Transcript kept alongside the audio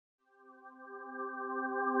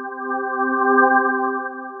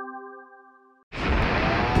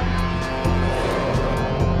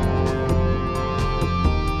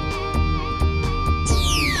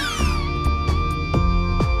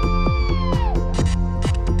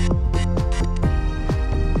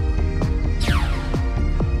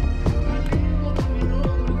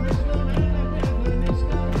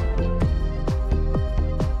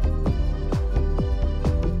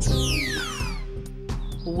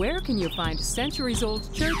Where can you find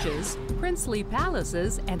centuries-old churches, princely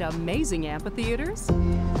palaces, and amazing amphitheaters?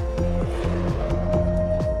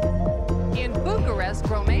 In Bucharest,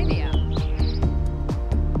 Romania.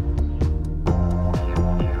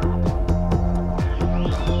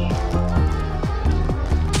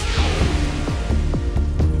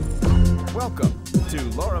 Welcome to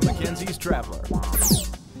Laura McKenzie's Traveler.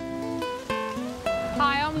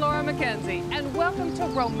 Hi, I'm Laura McKenzie, and welcome to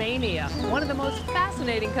Romania, one of the most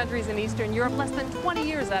fascinating countries in Eastern Europe, less than 20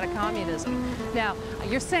 years out of communism. Now,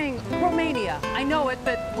 you're saying Romania. I know it,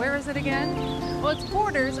 but where is it again? Well, its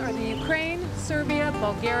borders are the Ukraine, Serbia,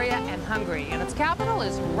 Bulgaria, and Hungary, and its capital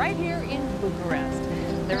is right here in Bucharest.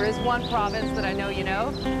 There is one province that I know you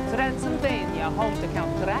know, Transylvania, home to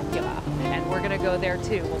Count Dracula, and we're going to go there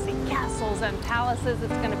too. We'll see castles and palaces.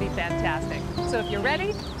 It's going to be fantastic. So if you're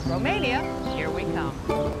ready, Romania, here we come.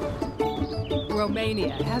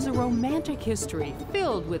 Romania has a romantic history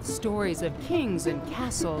filled with stories of kings and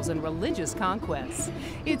castles and religious conquests.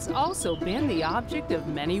 It's also been the object of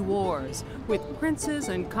many wars, with princes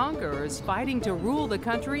and conquerors fighting to rule the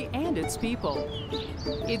country and its people.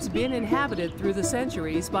 It's been inhabited through the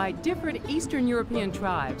centuries by different Eastern European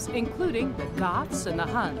tribes, including the Goths and the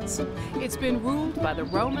Huns. It's been ruled by the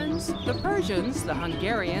Romans, the Persians, the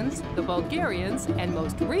Hungarians, the Bulgarians, and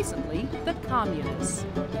most recently, the Communists.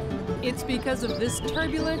 It's because of this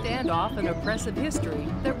turbulent and often oppressive history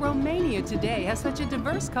that Romania today has such a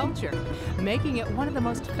diverse culture, making it one of the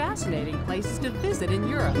most fascinating places to visit in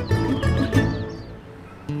Europe.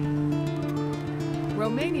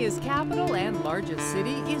 Romania's capital and largest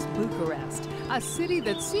city is Bucharest, a city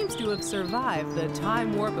that seems to have survived the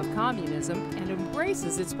time warp of communism and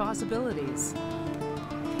embraces its possibilities.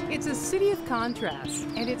 It's a city of contrasts,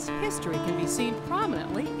 and its history can be seen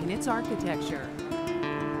prominently in its architecture.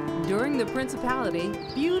 During the Principality,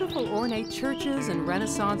 beautiful ornate churches and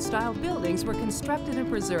Renaissance-style buildings were constructed and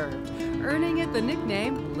preserved, earning it the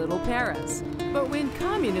nickname Little Paris. But when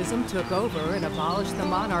communism took over and abolished the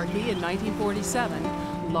monarchy in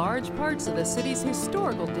 1947, large parts of the city's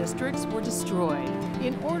historical districts were destroyed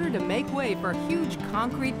in order to make way for huge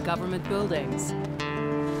concrete government buildings.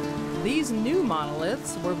 These new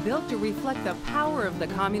monoliths were built to reflect the power of the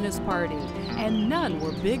Communist Party, and none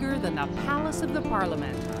were bigger than the Palace of the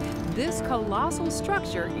Parliament. This colossal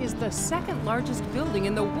structure is the second largest building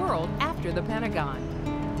in the world after the Pentagon.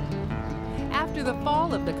 After the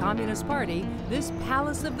fall of the Communist Party, this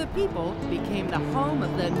Palace of the People became the home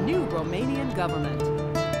of the new Romanian government.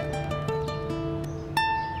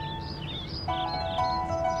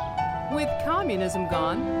 With communism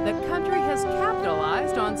gone, the country has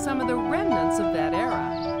capitalized on some of the remnants of that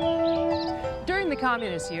era. During the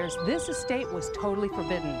communist years, this estate was totally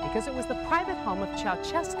forbidden because it was the private home of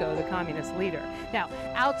Ceausescu, the communist leader. Now,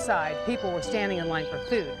 outside, people were standing in line for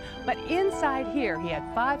food, but inside here, he had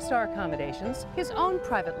 5-star accommodations, his own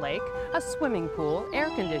private lake, a swimming pool, air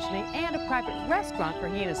conditioning, and a private restaurant for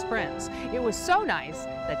he and his friends. It was so nice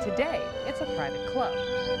that today, it's a private club.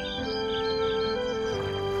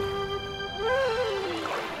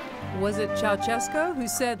 Was it Ceausescu who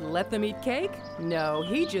said, let them eat cake? No,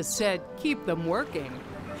 he just said, keep them working.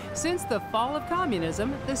 Since the fall of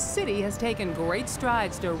communism, the city has taken great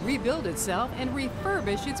strides to rebuild itself and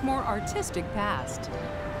refurbish its more artistic past.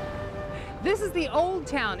 This is the Old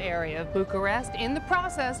Town area of Bucharest in the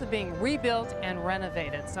process of being rebuilt and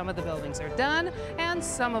renovated. Some of the buildings are done and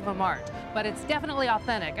some of them aren't, but it's definitely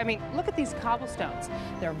authentic. I mean, look at these cobblestones.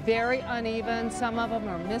 They're very uneven, some of them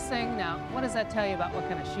are missing. Now, what does that tell you about what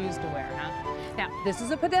kind of shoes to wear, huh? Now, this is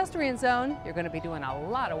a pedestrian zone. You're going to be doing a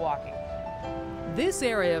lot of walking. This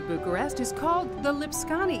area of Bucharest is called the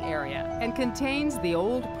Lipscani area and contains the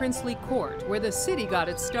old princely court where the city got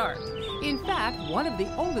its start. In fact, one of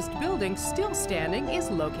the oldest buildings still standing is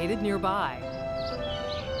located nearby.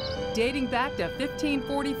 Dating back to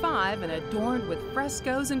 1545 and adorned with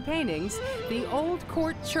frescoes and paintings, the old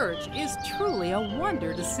court church is truly a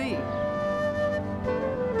wonder to see.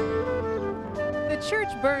 The church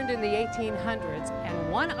burned in the 1800s,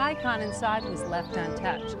 and one icon inside was left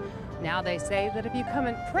untouched. Now they say that if you come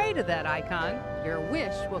and pray to that icon, your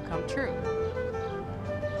wish will come true.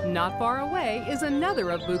 Not far away is another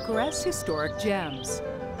of Bucharest's historic gems.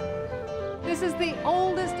 This is the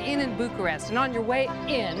oldest inn in Bucharest, and on your way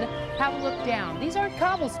in, have a look down. These aren't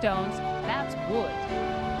cobblestones, that's wood.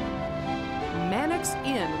 Mannix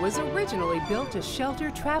Inn was originally built to shelter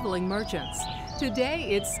traveling merchants. Today,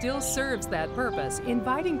 it still serves that purpose,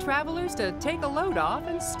 inviting travelers to take a load off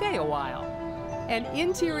and stay a while. An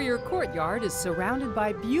interior courtyard is surrounded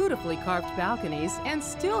by beautifully carved balconies and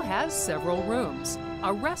still has several rooms,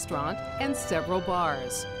 a restaurant, and several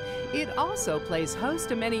bars. It also plays host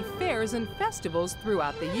to many fairs and festivals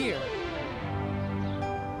throughout the year.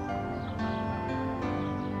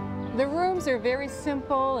 The rooms are very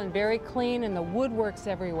simple and very clean, and the woodwork's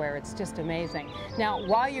everywhere. It's just amazing. Now,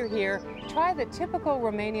 while you're here, try the typical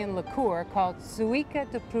Romanian liqueur called Suica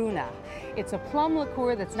de Pruna. It's a plum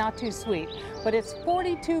liqueur that's not too sweet, but it's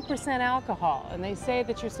 42% alcohol, and they say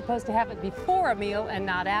that you're supposed to have it before a meal and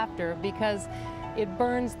not after because it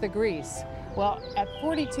burns the grease. Well, at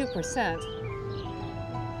 42%,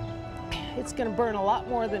 it's going to burn a lot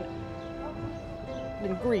more than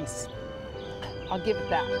grease. I'll give it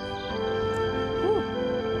that. Whew.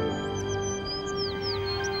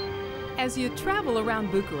 As you travel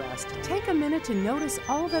around Bucharest, take a minute to notice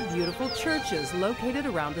all the beautiful churches located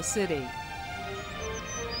around the city.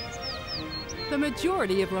 The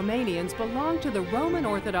majority of Romanians belong to the Roman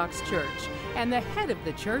Orthodox Church, and the head of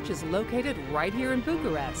the church is located right here in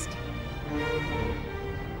Bucharest.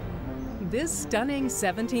 This stunning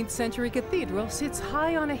 17th century cathedral sits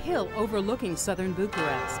high on a hill overlooking southern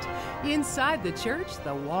Bucharest. Inside the church,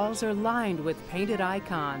 the walls are lined with painted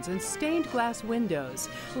icons and stained glass windows,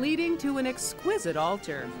 leading to an exquisite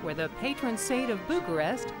altar where the patron saint of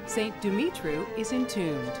Bucharest, Saint Dumitru, is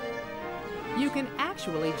entombed. You can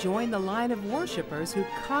actually join the line of worshippers who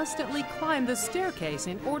constantly climb the staircase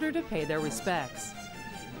in order to pay their respects.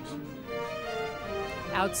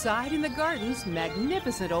 Outside in the gardens,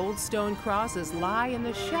 magnificent old stone crosses lie in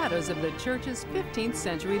the shadows of the church's 15th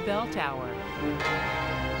century bell tower.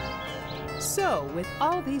 So, with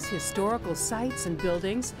all these historical sites and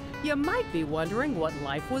buildings, you might be wondering what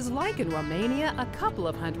life was like in Romania a couple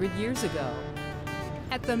of hundred years ago.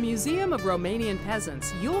 At the Museum of Romanian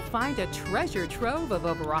Peasants, you'll find a treasure trove of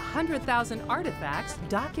over 100,000 artifacts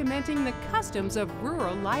documenting the customs of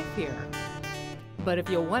rural life here. But if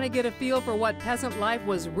you want to get a feel for what peasant life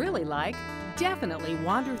was really like, definitely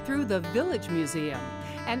wander through the Village Museum.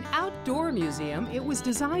 An outdoor museum, it was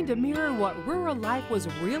designed to mirror what rural life was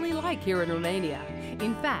really like here in Romania.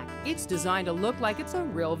 In fact, it's designed to look like it's a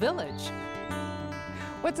real village.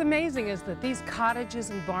 What's amazing is that these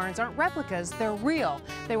cottages and barns aren't replicas, they're real.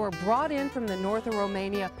 They were brought in from the north of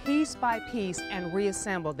Romania piece by piece and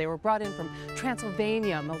reassembled. They were brought in from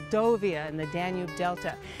Transylvania, Moldavia, and the Danube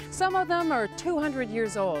Delta. Some of them are 200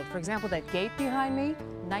 years old. For example, that gate behind me,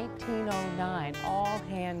 1909, all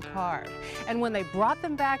hand carved. And when they brought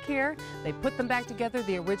them back here, they put them back together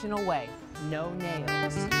the original way, no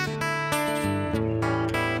nails.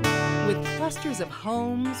 With clusters of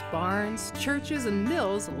homes, barns, churches, and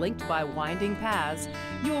mills linked by winding paths,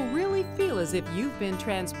 you'll really feel as if you've been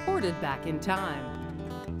transported back in time.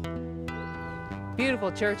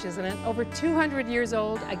 Beautiful church, isn't it? Over 200 years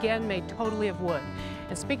old, again made totally of wood.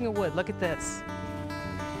 And speaking of wood, look at this.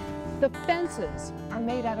 The fences are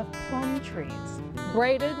made out of plum trees.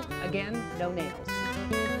 Braided, again, no nails.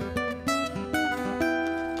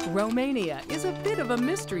 Romania is a bit of a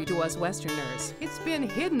mystery to us Westerners. It's been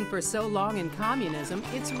hidden for so long in communism,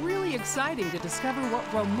 it's really exciting to discover what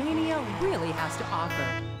Romania really has to offer.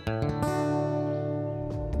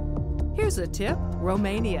 Here's a tip.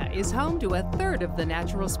 Romania is home to a third of the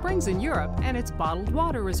natural springs in Europe, and its bottled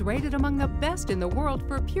water is rated among the best in the world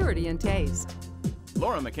for purity and taste.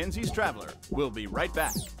 Laura McKenzie's Traveler. We'll be right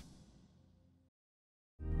back.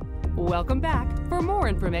 Welcome back. For more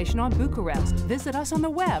information on Bucharest, visit us on the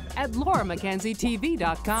web at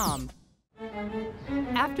lauramckenzietv.com.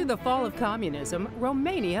 After the fall of communism,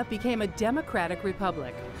 Romania became a democratic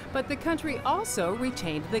republic, but the country also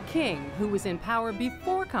retained the king, who was in power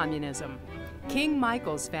before communism. King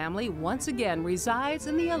Michael's family once again resides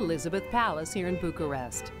in the Elizabeth Palace here in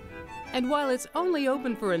Bucharest. And while it's only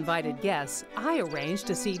open for invited guests, I arranged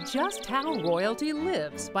to see just how royalty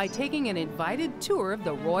lives by taking an invited tour of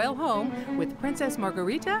the royal home with Princess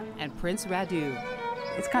Margarita and Prince Radu.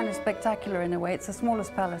 It's kind of spectacular in a way. It's the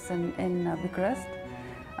smallest palace in Bucharest.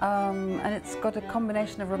 And it's got a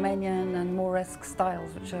combination of Romanian and Moresque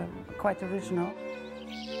styles, which are quite original.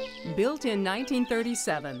 Built in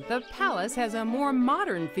 1937, the palace has a more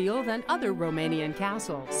modern feel than other Romanian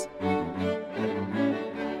castles.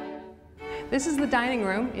 This is the dining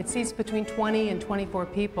room. It seats between 20 and 24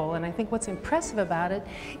 people, and I think what's impressive about it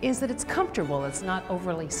is that it's comfortable. It's not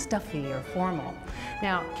overly stuffy or formal.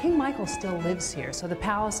 Now, King Michael still lives here, so the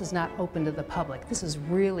palace is not open to the public. This is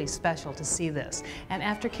really special to see this. And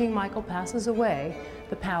after King Michael passes away,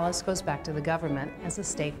 the palace goes back to the government as a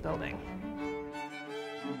state building.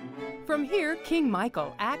 From here, King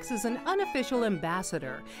Michael acts as an unofficial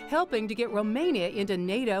ambassador, helping to get Romania into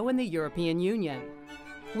NATO and the European Union.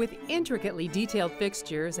 With intricately detailed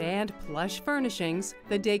fixtures and plush furnishings,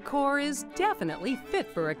 the decor is definitely fit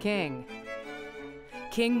for a king.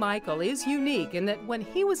 King Michael is unique in that when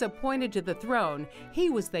he was appointed to the throne, he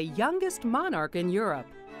was the youngest monarch in Europe.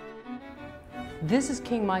 This is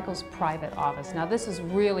King Michael's private office. Now this is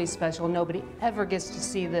really special. Nobody ever gets to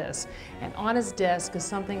see this. And on his desk is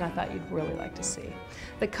something I thought you'd really like to see.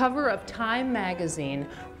 The cover of Time magazine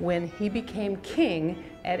when he became king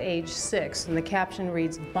at age 6. And the caption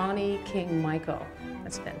reads, "Bonnie King Michael."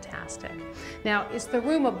 That's fantastic. Now, it's the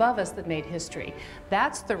room above us that made history.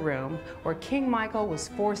 That's the room where King Michael was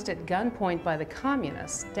forced at gunpoint by the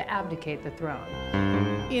communists to abdicate the throne.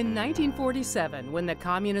 In 1947, when the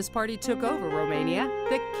Communist Party took over Romania,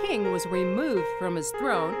 the king was removed from his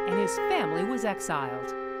throne and his family was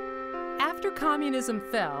exiled. After communism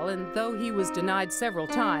fell, and though he was denied several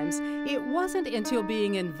times, it wasn't until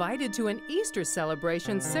being invited to an Easter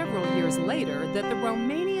celebration several years later that the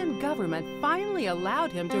Romanian government finally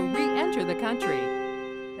allowed him to re-enter the country.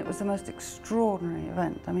 It was the most extraordinary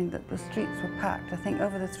event. I mean, the streets were packed. I think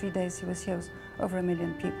over the 3 days he was here, was over 1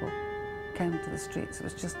 million people came to the streets. It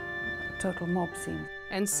was just a total mob scene.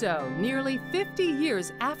 And so, nearly 50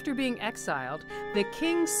 years after being exiled, the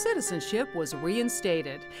king's citizenship was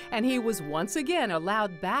reinstated, and he was once again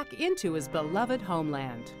allowed back into his beloved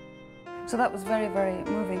homeland. So that was very, very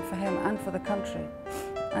moving for him and for the country.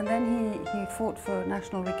 And then he fought for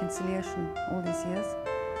national reconciliation all these years,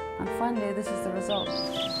 and finally this is the result.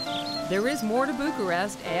 There is more to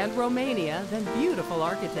Bucharest and Romania than beautiful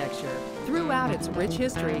architecture. Throughout its rich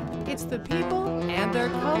history, it's the people and their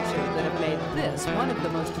culture that have made this one of the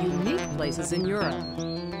most unique places in Europe.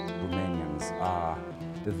 Romanians are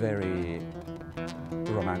a very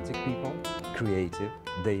romantic people, creative.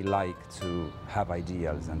 They like to have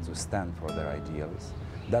ideals and to stand for their ideals.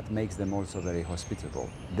 That makes them also very hospitable.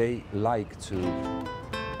 They like to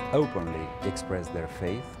openly express their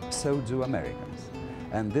faith, so do Americans.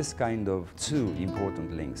 And this kind of two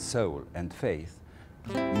important links, soul and faith,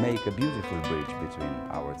 make a beautiful bridge between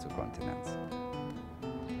our two continents.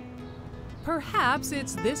 Perhaps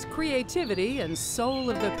it's this creativity and soul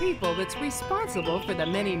of the people that's responsible for the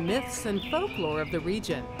many myths and folklore of the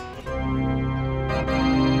region.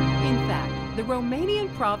 In fact, the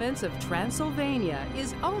Romanian province of Transylvania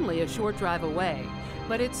is only a short drive away,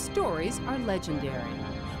 but its stories are legendary.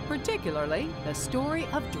 Particularly the story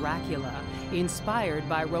of Dracula, inspired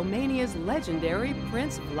by Romania's legendary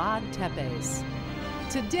Prince Vlad Tepes.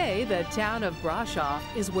 Today, the town of Brașov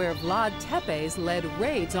is where Vlad Tepes led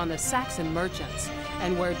raids on the Saxon merchants,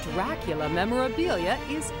 and where Dracula memorabilia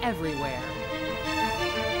is everywhere.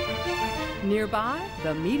 Nearby,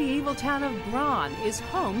 the medieval town of Bran is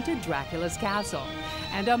home to Dracula's castle,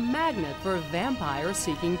 and a magnet for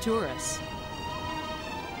vampire-seeking tourists.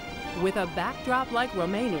 With a backdrop like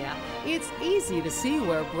Romania, it's easy to see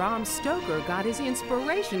where Bram Stoker got his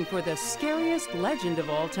inspiration for the scariest legend of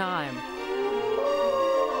all time.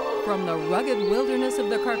 From the rugged wilderness of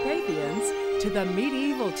the Carpathians to the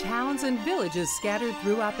medieval towns and villages scattered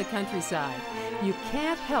throughout the countryside, you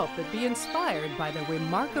can't help but be inspired by the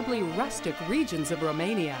remarkably rustic regions of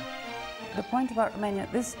Romania. The point about Romania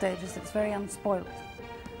at this stage is it's very unspoilt.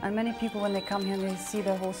 And many people, when they come here, they see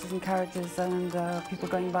their horses and carriages and people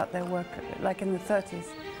going about their work like in the 30s.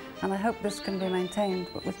 And I hope this can be maintained,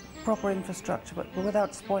 but with proper infrastructure, but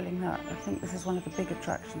without spoiling that. I think this is one of the big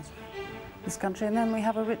attractions of this country. And then we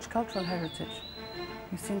have a rich cultural heritage.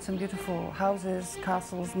 We've seen some beautiful houses,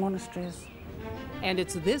 castles, monasteries. And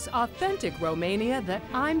it's this authentic Romania that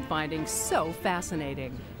I'm finding so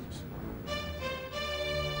fascinating.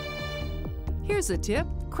 Here's a tip.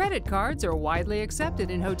 Credit cards are widely accepted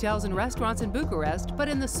in hotels and restaurants in Bucharest, but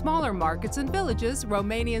in the smaller markets and villages,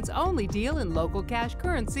 Romanians only deal in local cash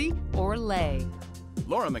currency or lei.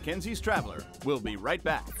 Laura McKenzie's Traveler. We'll be right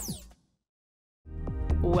back.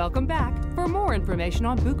 Welcome back. For more information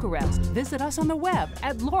on Bucharest, visit us on the web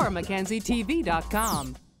at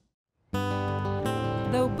lauramckenzietv.com.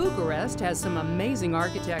 Though Bucharest has some amazing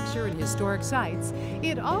architecture and historic sites,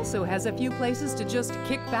 it also has a few places to just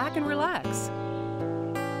kick back and relax.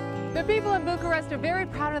 The people in Bucharest are very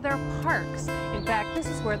proud of their parks. In fact, this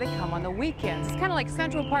is where they come on the weekends. It's kind of like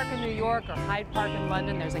Central Park in New York or Hyde Park in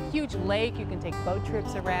London. There's a huge lake. You can take boat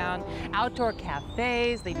trips around, outdoor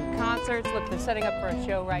cafes. They do concerts. Look, they're setting up for a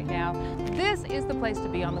show right now. This is the place to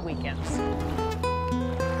be on the weekends.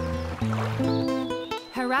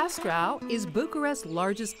 Harastrau is Bucharest's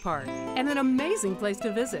largest park and an amazing place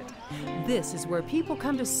to visit. This is where people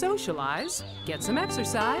come to socialize, get some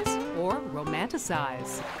exercise, or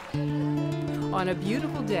romanticize. On a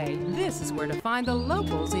beautiful day, this is where to find the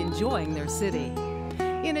locals enjoying their city.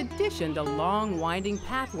 In addition to long, winding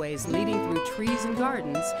pathways leading through trees and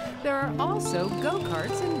gardens, there are also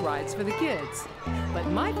go-karts and rides for the kids. But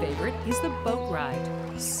my favorite is the boat ride.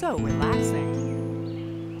 so relaxing.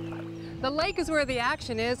 The lake is where the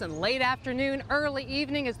action is, and late afternoon, early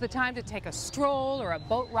evening is the time to take a stroll or a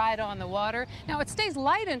boat ride on the water. Now, it stays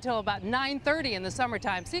light until about 9:30 in the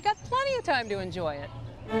summertime, so you got plenty of time to enjoy it.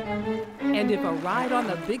 And if a ride on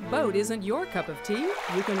the big boat isn't your cup of tea,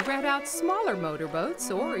 you can rent out smaller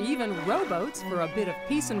motorboats or even rowboats for a bit of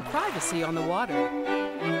peace and privacy on the water.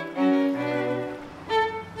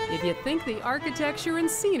 If you think the architecture and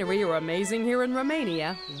scenery are amazing here in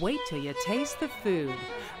Romania, wait till you taste the food.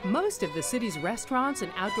 Most of the city's restaurants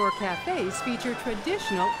and outdoor cafes feature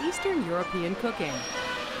traditional Eastern European cooking.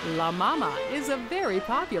 La Mama is a very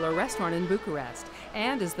popular restaurant in Bucharest,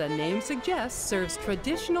 and as the name suggests, serves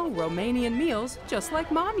traditional Romanian meals just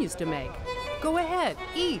like Mom used to make. Go ahead,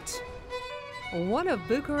 eat. One of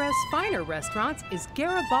Bucharest's finer restaurants is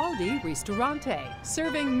Garibaldi Ristorante,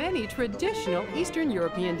 serving many traditional Eastern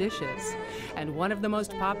European dishes. And one of the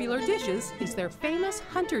most popular dishes is their famous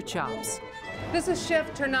hunter chops. This is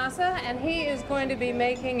Chef Ternasa, and he is going to be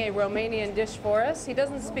making a Romanian dish for us. He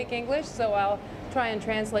doesn't speak English, so I'll try and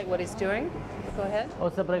translate what he's doing. Go ahead. O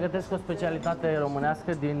să pregătesc o specialitate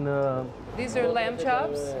românească din... These are lamb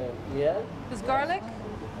chops. Yeah. Is garlic?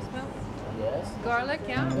 Smell? Yes. Garlic,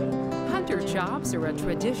 yeah. Hunter chops are a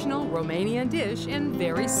traditional Romanian dish and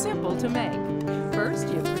very simple to make. First,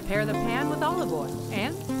 you prepare the pan with olive oil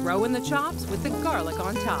and throw in the chops with the garlic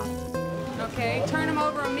on top. Okay, turn them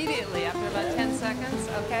over immediately after about 10 seconds,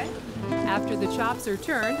 okay? After the chops are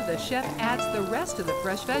turned, the chef adds the rest of the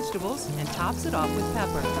fresh vegetables and tops it off with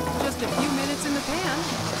pepper. Just a few minutes in the pan,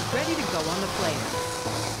 it's ready to go on the plate.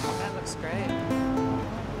 That looks great.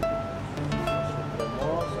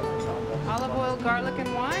 Olive oil, garlic,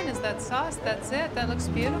 and wine is that sauce. That's it. That looks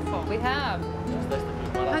beautiful. We have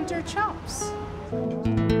hunter chops.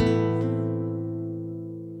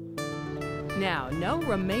 Now, no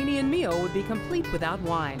Romanian meal would be complete without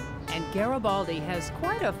wine, and Garibaldi has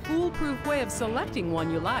quite a foolproof way of selecting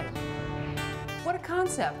one you like. What a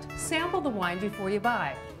concept! Sample the wine before you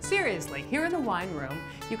buy. Seriously, here in the wine room,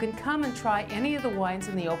 you can come and try any of the wines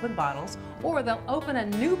in the open bottles, or they'll open a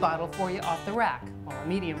new bottle for you off the rack, or a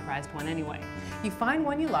medium-priced one anyway. You find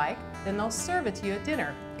one you like, then they'll serve it to you at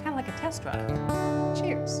dinner, kind of like a test drive.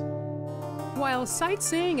 Cheers! While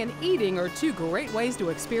sightseeing and eating are two great ways to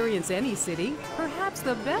experience any city, perhaps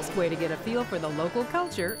the best way to get a feel for the local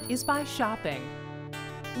culture is by shopping.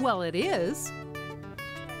 Well, it is.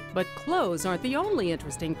 But clothes aren't the only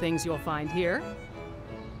interesting things you'll find here.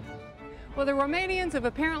 Well, the Romanians have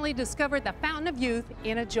apparently discovered the fountain of youth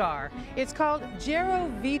in a jar. It's called Gero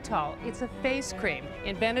Vital. It's a face cream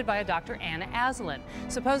invented by a Dr. Anna Aslan.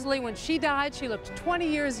 Supposedly, when she died, she looked 20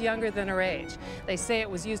 years younger than her age. They say it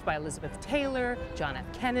was used by Elizabeth Taylor, John F.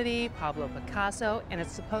 Kennedy, Pablo Picasso, and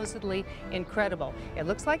it's supposedly incredible. It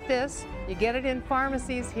looks like this. You get it in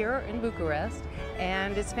pharmacies here in Bucharest,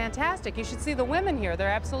 and it's fantastic. You should see the women here. They're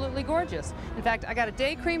absolutely gorgeous. In fact, I got a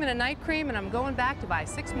day cream and a night cream, and I'm going back to buy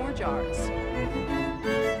 6 more jars.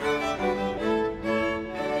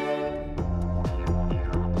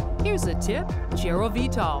 Here's a tip. Gero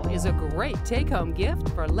Vital is a great take-home gift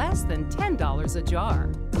for less than $10 a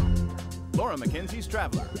jar. Laura McKenzie's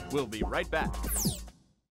Traveler. We'll be right back.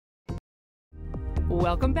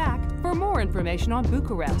 Welcome back. For more information on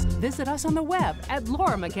Bucharest, visit us on the web at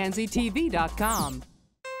lauramckenzietv.com.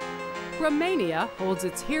 Romania holds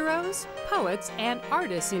its heroes, poets, and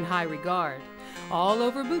artists in high regard. All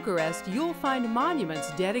over Bucharest, you'll find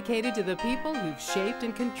monuments dedicated to the people who've shaped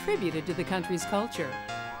and contributed to the country's culture.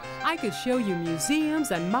 I could show you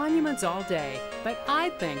museums and monuments all day, but I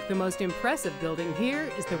think the most impressive building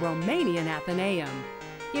here is the Romanian Athenaeum.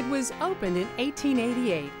 It was opened in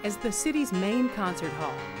 1888 as the city's main concert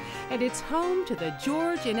hall, and it's home to the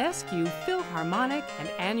George Enescu Philharmonic and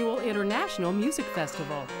annual International Music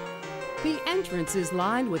Festival. The entrance is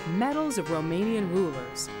lined with medals of Romanian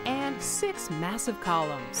rulers and 6 massive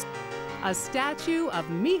columns. A statue of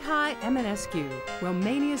Mihai Eminescu,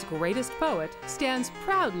 Romania's greatest poet, stands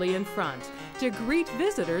proudly in front to greet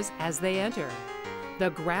visitors as they enter.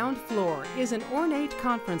 The ground floor is an ornate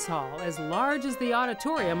conference hall as large as the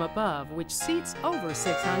auditorium above, which seats over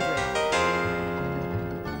 600.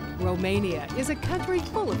 Romania is a country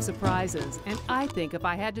full of surprises, and I think if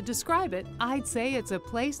I had to describe it, I'd say it's a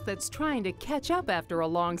place that's trying to catch up after a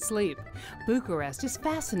long sleep. Bucharest is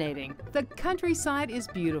fascinating, the countryside is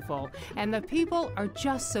beautiful, and the people are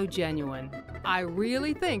just so genuine. I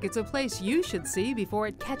really think it's a place you should see before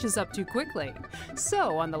it catches up too quickly.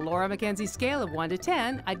 So, on the Laura McKenzie scale of 1 to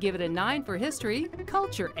 10, I'd give it a 9 for history,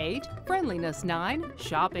 culture 8, friendliness 9,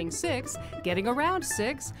 shopping 6, getting around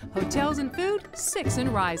 6, hotels and food 6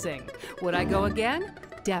 and rising. Would I go again?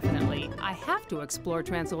 definitely, I have to explore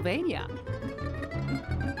Transylvania.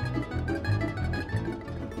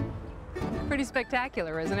 Pretty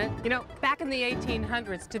spectacular, isn't it? You know, back in the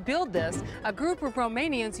 1800s, to build this, a group of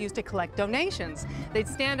Romanians used to collect donations. They'd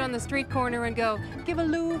stand on the street corner and go, "Give a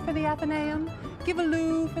leu for the Athenaeum, give a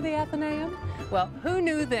leu for the Athenaeum." Well, who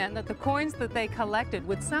knew then that the coins that they collected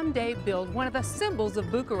would someday build one of the symbols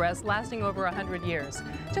of Bucharest, lasting over 100 years?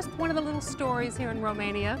 Just one of the little stories here in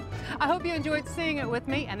Romania. I hope you enjoyed seeing it with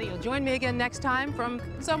me and that you'll join me again next time from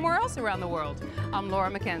somewhere else around the world. I'm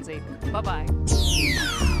Laura McKenzie.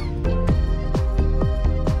 Bye-bye.